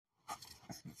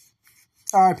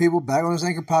All right, people, back on this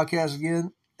Anchor podcast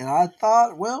again. And I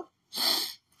thought, well,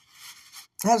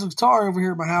 I had some guitar over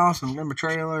here at my house and in my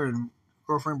trailer, and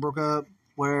girlfriend broke up,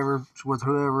 whatever, with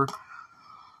whoever.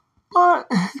 But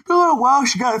it's been a little while.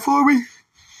 She got it for me.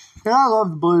 And I love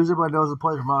the blues. Everybody knows I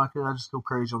play harmonica. I just go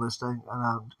crazy on this thing.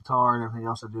 And guitar and everything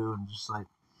else I do. And just like,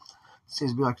 it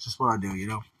seems to be like just what I do, you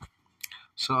know.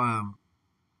 So,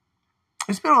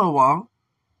 it's been a little while.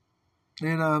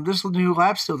 And this new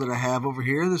lap steel that I have over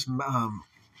here, this,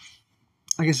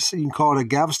 I guess you can call it a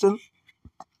Galveston.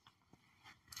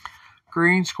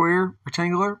 Green, square,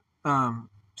 rectangular.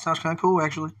 Sounds kind of cool,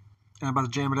 actually. And I'm about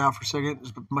to jam it out for a second,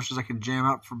 as much as I can jam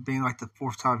out for being like the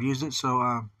fourth time I've used it.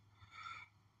 So,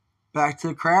 back to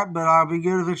the crap, but I'll be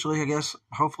good eventually, I guess.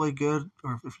 Hopefully good,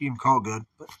 or if you can call it good.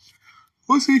 But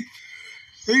we'll see.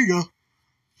 There you go.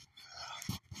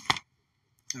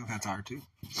 I'm kind of tired, too.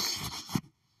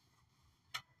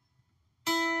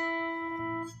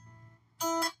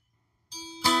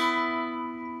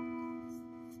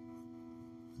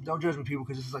 Don't judge me, people,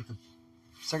 because this is like the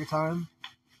second time,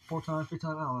 fourth time, fifth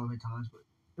time. I don't know how many times, but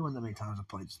it wasn't that many times I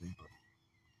played this thing. But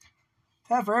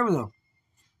I've had it forever, though.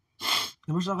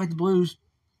 As much as I like the blues,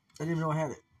 I didn't even know I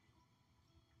had it.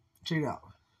 Check it out.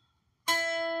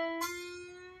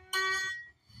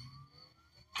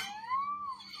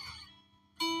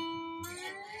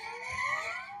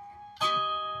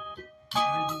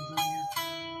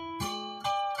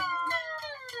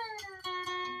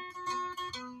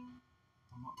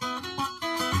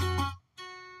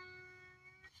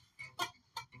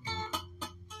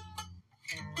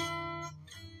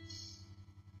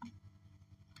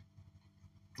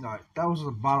 Alright, that was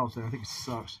a bottle thing. I think it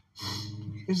sucks.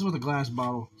 This is with a glass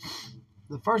bottle.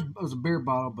 The first was a beer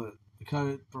bottle, but I cut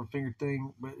it for a finger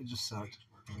thing, but it just sucked.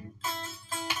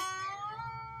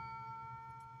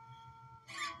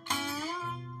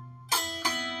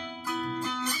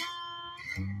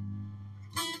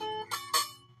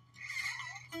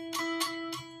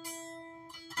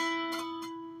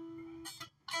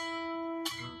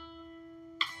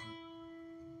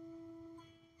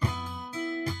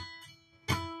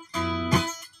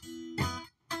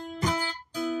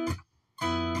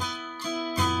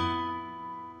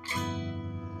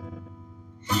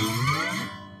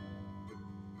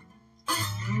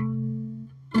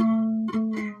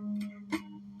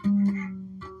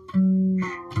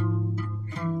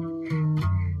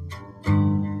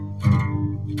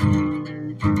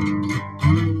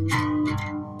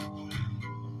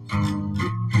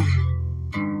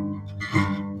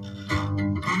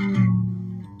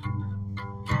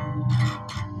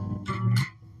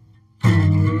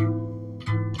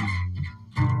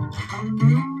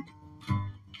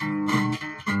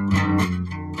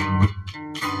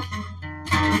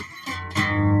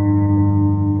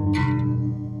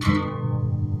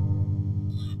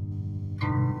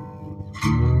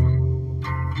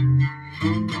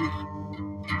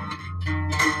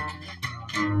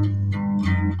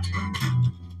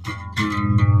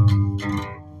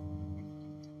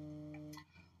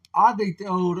 I think the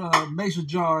old mason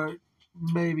jar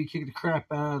maybe kicked the crap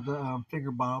out of the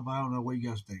finger bottle, but I don't know what you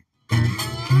guys think.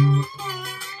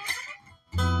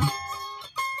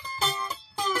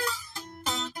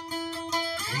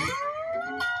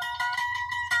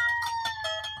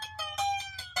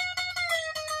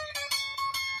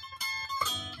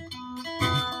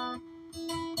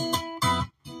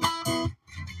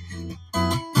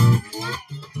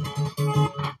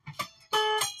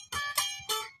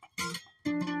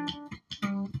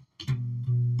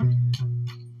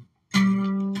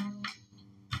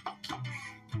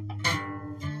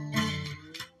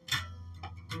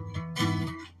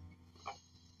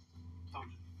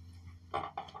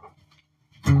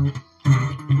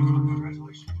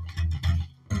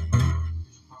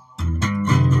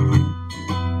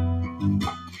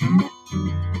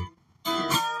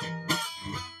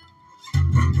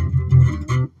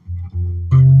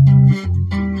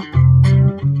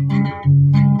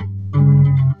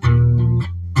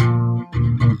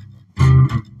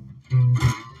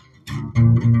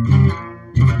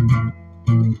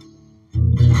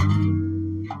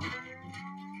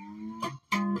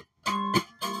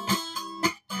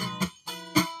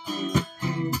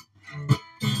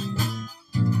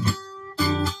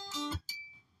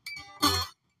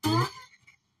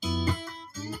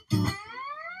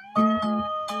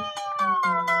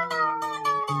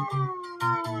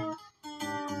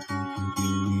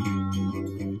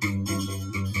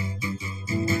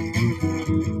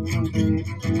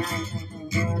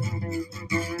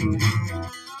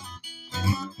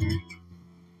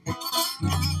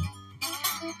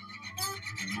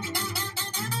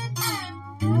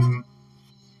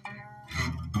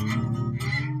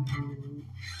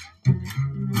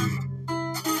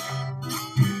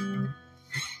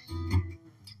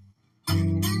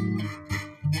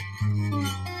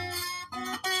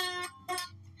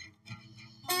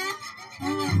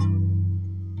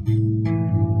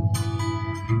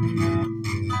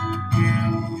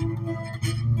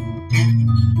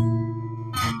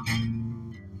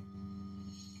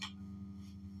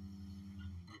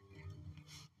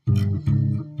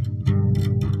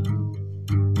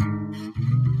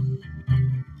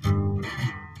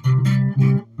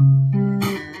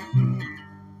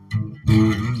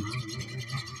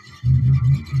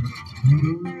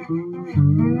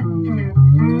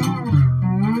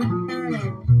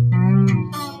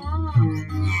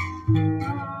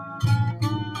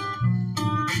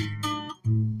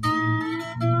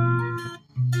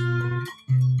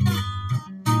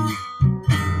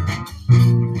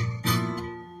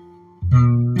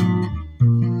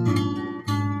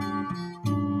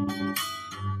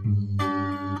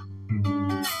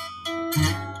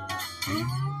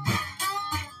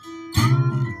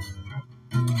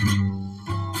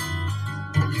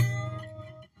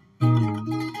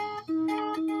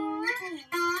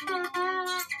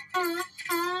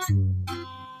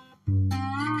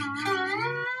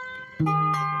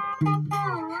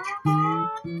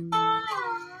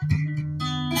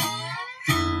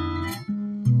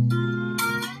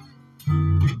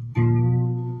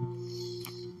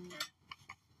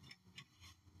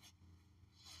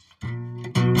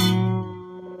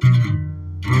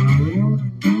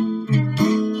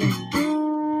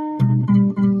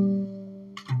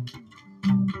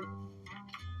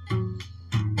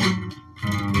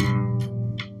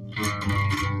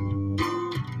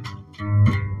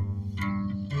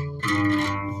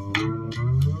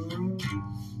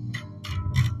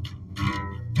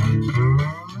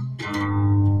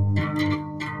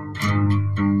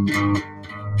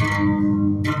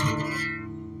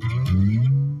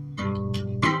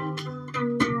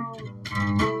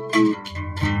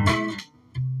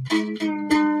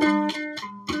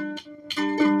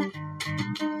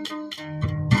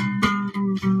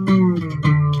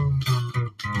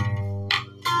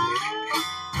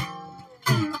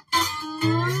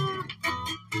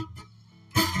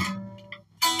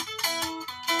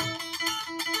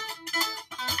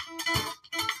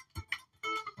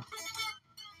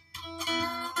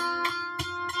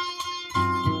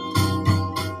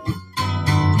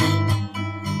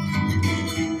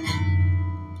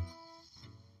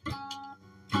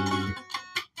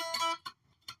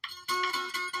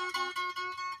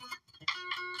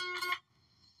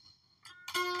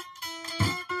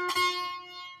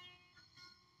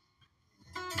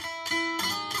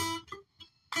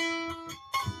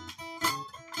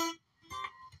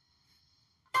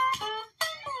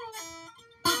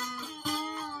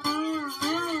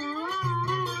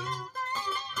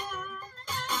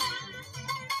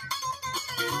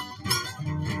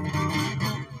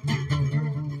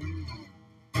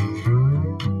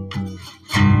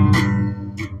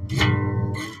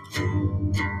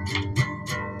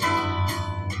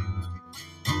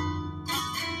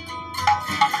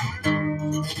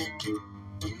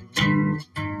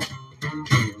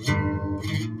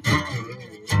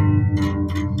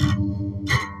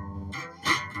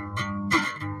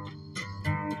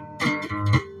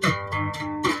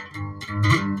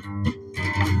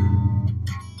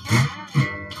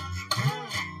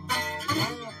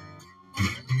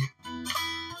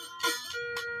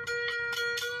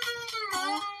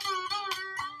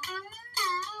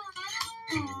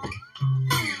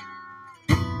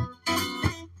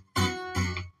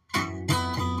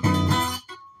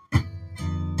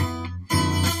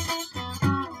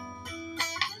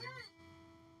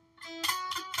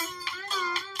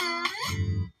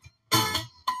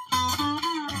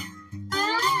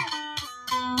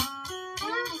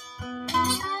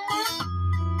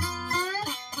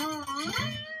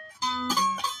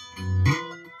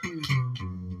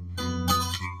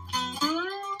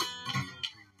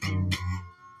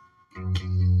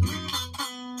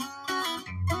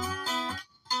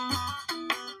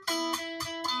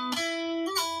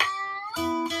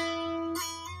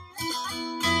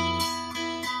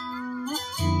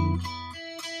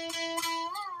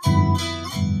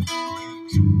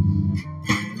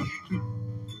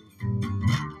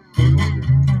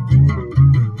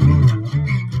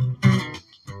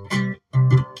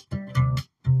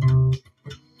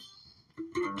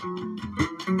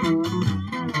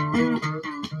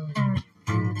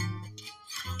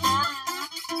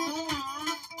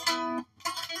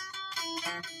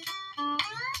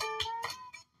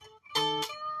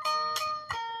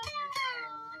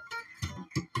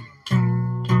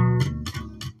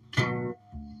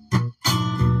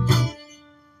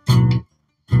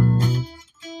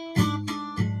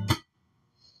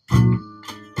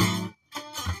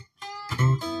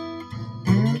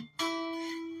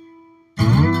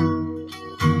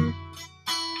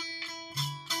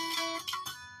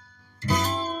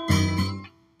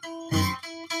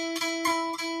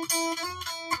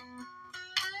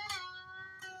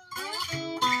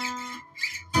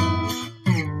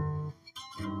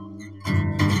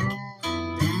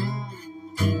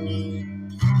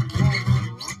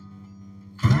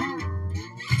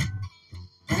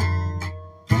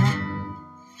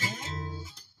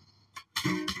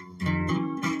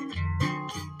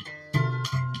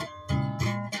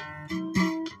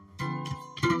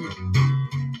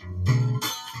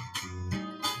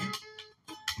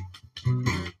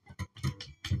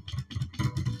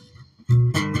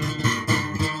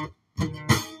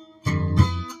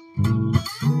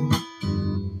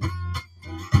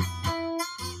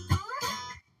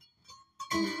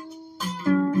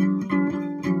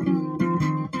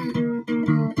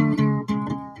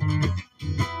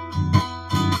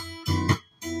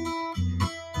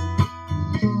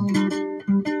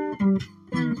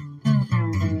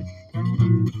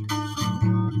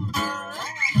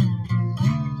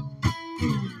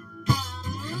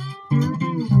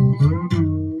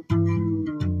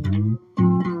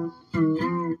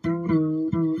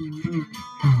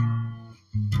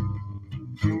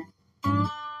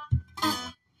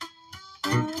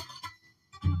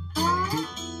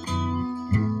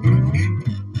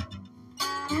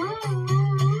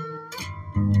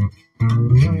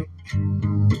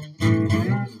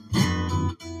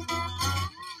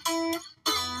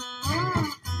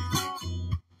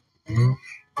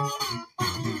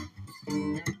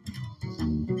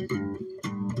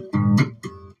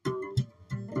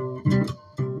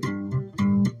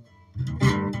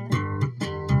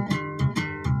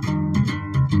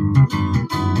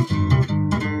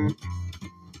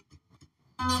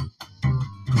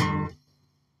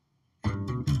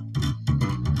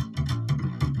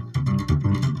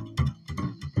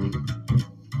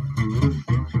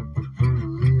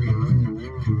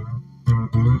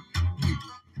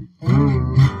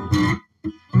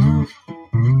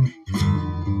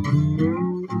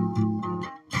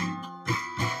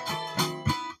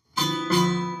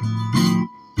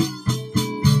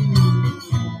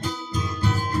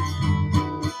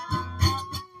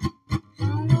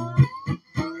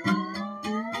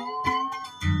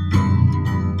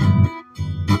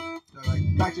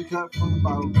 Back to cut from the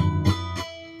bottle.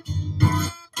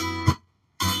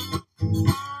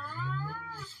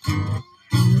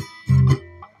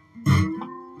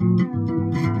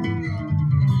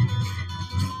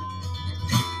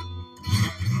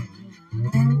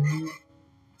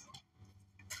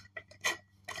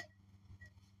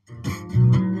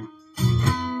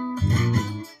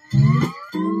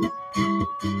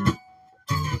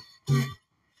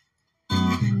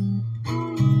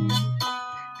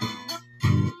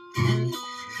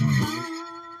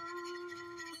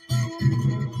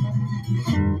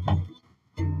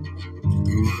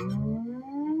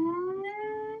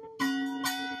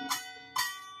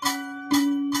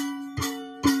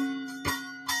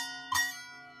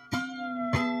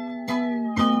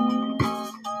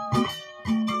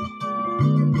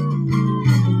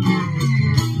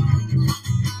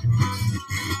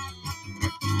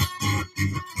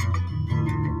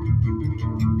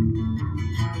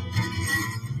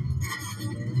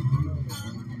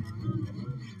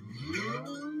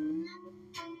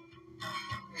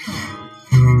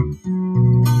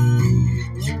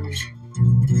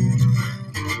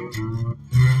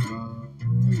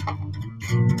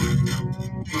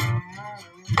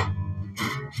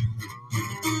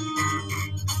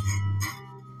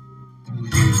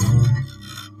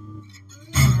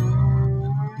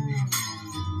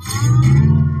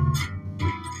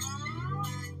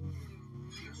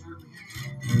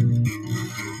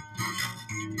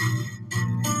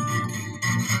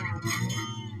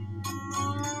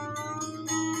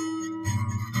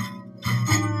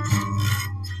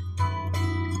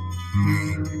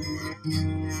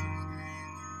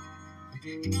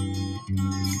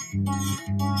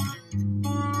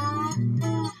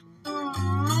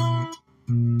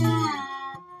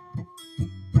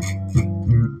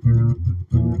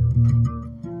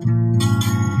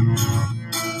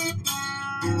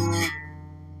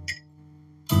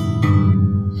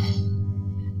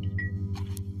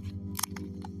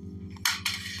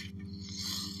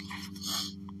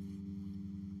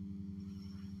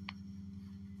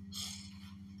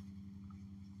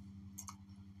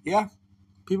 Yeah,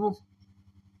 people,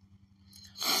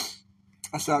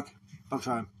 I suck. I'm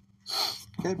trying.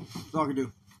 Okay, that's all I can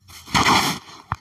do.